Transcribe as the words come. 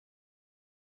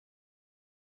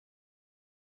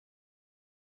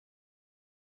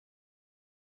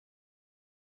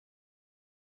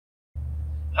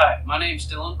Hi, my name's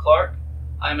Dylan Clark.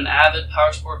 I'm an avid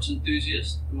power sports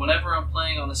enthusiast, and whenever I'm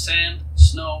playing on the sand,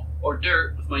 snow, or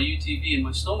dirt with my UTV and my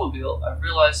snowmobile, I've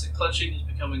realized that clutching is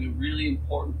becoming a really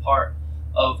important part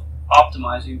of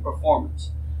optimizing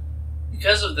performance.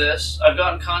 Because of this, I've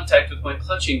got in contact with my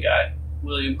clutching guy,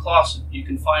 William Clausen. You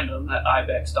can find him at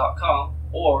ibex.com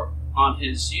or on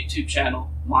his YouTube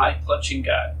channel, My Clutching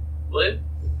Guy. William?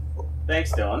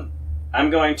 Thanks, Dylan.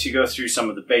 I'm going to go through some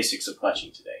of the basics of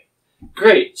clutching today.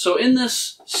 Great. So in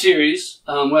this series,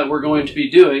 what we're going to be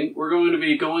doing, we're going to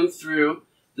be going through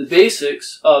the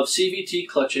basics of CVT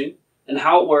clutching and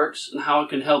how it works and how it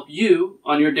can help you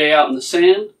on your day out in the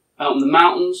sand, out in the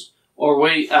mountains, or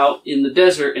way out in the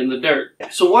desert in the dirt.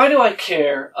 So why do I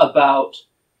care about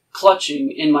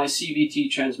clutching in my CVT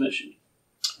transmission?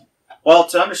 Well,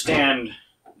 to understand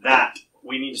that,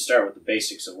 we need to start with the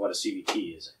basics of what a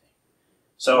CVT is, I think.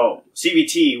 So,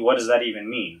 CVT, what does that even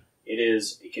mean? It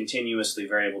is a continuously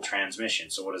variable transmission.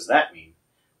 So what does that mean?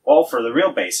 Well, for the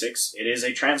real basics, it is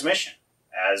a transmission.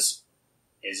 As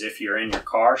if you're in your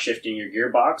car shifting your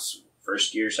gearbox,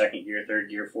 first gear, second gear, third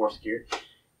gear, fourth gear.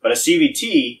 But a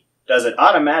CVT does it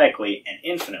automatically and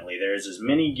infinitely. There's as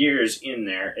many gears in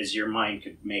there as your mind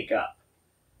could make up.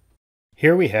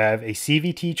 Here we have a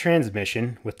CVT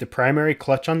transmission with the primary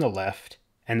clutch on the left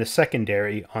and the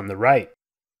secondary on the right.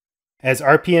 As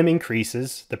RPM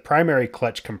increases, the primary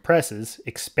clutch compresses,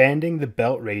 expanding the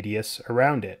belt radius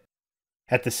around it.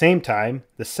 At the same time,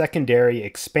 the secondary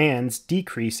expands,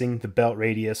 decreasing the belt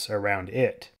radius around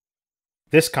it.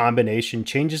 This combination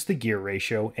changes the gear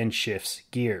ratio and shifts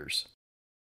gears.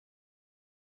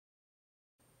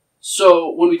 So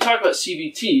when we talk about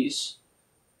CVTs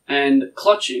and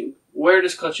clutching, where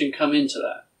does clutching come into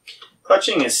that?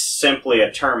 Clutching is simply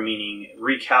a term meaning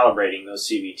recalibrating those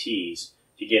CVTs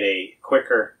to get a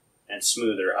quicker and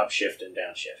smoother upshift and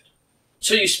downshift.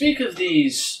 So you speak of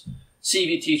these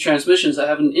CVT transmissions that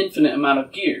have an infinite amount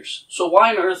of gears. So why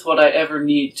on earth would I ever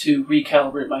need to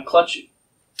recalibrate my clutching?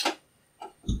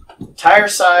 Tire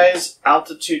size,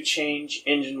 altitude change,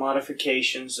 engine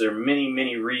modifications, there are many,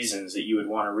 many reasons that you would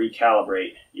want to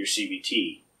recalibrate your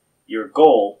CVT. Your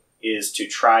goal is to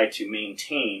try to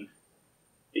maintain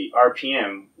the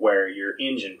RPM where your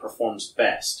engine performs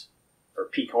best for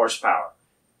peak horsepower,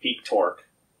 peak torque,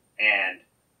 and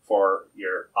for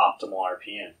your optimal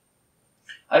RPM.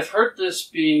 I've heard this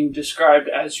being described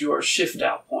as your shift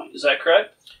out point. Is that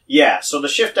correct? Yeah, so the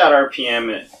shift out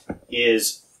RPM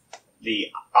is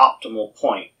the optimal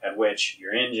point at which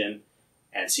your engine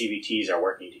and CVTs are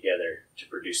working together to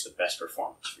produce the best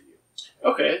performance for you.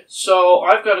 Okay, so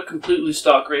I've got a completely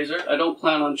stock RZR. I don't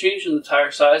plan on changing the tire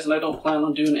size, and I don't plan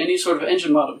on doing any sort of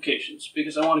engine modifications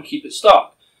because I want to keep it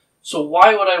stock. So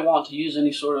why would I want to use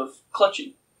any sort of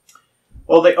clutching?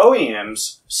 Well, the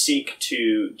OEMs seek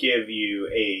to give you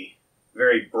a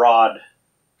very broad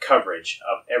coverage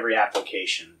of every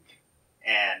application,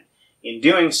 and in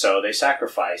doing so, they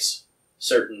sacrifice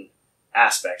certain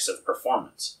aspects of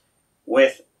performance.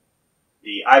 With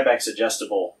the ibex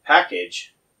adjustable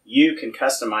package, you can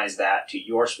customize that to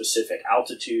your specific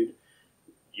altitude,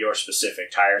 your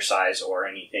specific tire size, or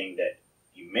anything that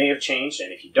you may have changed.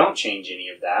 And if you don't change any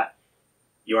of that,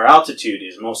 your altitude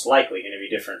is most likely going to be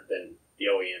different than the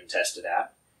OEM tested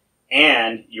at,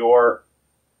 and you're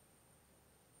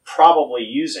probably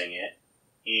using it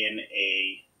in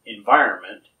a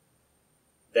environment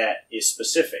that is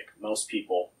specific. Most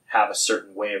people have a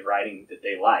certain way of riding that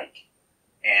they like,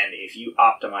 and if you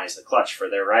optimize the clutch for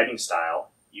their riding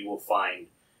style, you will find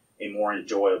a more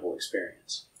enjoyable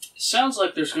experience. It sounds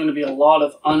like there's going to be a lot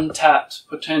of untapped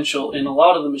potential in a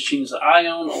lot of the machines that I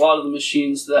own, a lot of the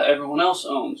machines that everyone else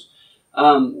owns.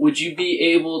 Would you be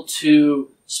able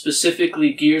to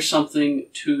specifically gear something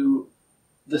to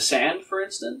the sand, for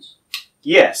instance?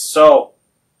 Yes. So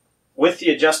with the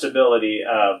adjustability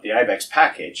of the ibex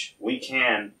package, we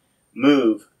can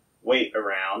move weight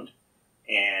around,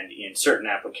 and in certain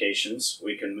applications,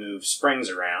 we can move springs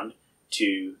around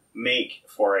to make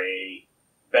for a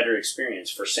better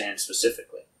experience for sand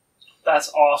specifically.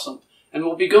 That's awesome. And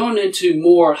we'll be going into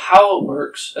more how it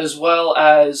works, as well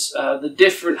as how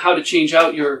to change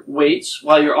out your weights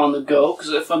while you're on the go. Because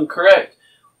if I'm correct,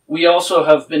 we also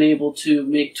have been able to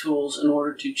make tools in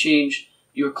order to change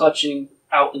your clutching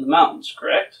out in the mountains,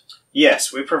 correct?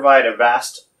 Yes, we provide a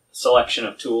vast selection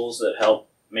of tools that help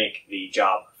make the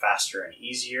job faster and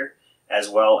easier, as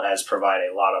well as provide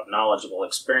a lot of knowledgeable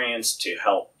experience to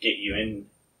help get you into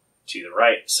the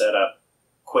right setup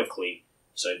quickly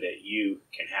so that you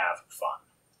can have fun.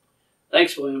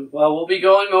 Thanks, William. Well, we'll be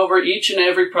going over each and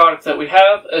every product that we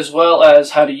have, as well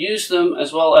as how to use them,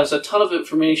 as well as a ton of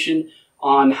information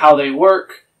on how they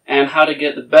work and how to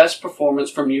get the best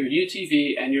performance from your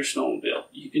UTV and your snowmobile.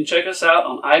 You can check us out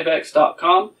on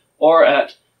ibex.com or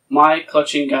at My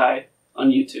Clutching Guy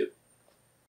on YouTube.